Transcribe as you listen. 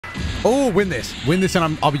Oh, win this,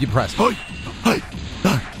 and I'll be impressed.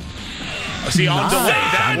 See, on delay,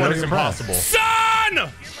 that one is impressed. impossible. Son!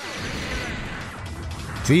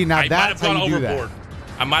 See, now I might that's have how gone you do overboard. that.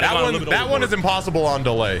 I might have gone a little bit That overboard. one is impossible on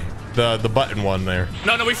delay. The button one there.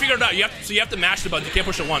 No, we figured it out. So you have to mash the button. You can't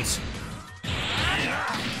push it once.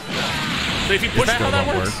 So if you push Is that how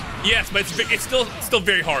that works? Yes, but it's still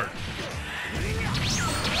very hard.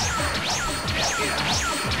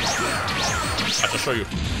 I'll show you.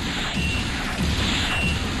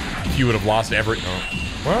 You would have lost every. Oh.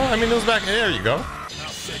 Well, I mean, it was back. There you go.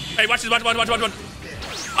 Hey, watch this. Watch.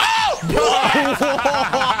 Oh!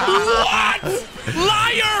 What?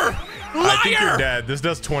 Liar! I think you're dead. This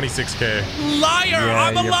does 26K. Liar! Yeah,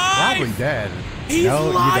 I'm you're alive! probably dead. He's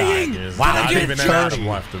lying! Wow, not Look at even it. an atom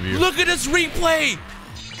left of you. Look at this replay!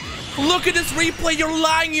 Look at this replay! You're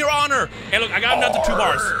lying, Your Honor! Hey, look, I got another 2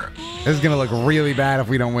 bars. This is gonna look really bad if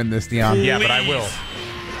we don't win this, Dion. Yeah, but I will.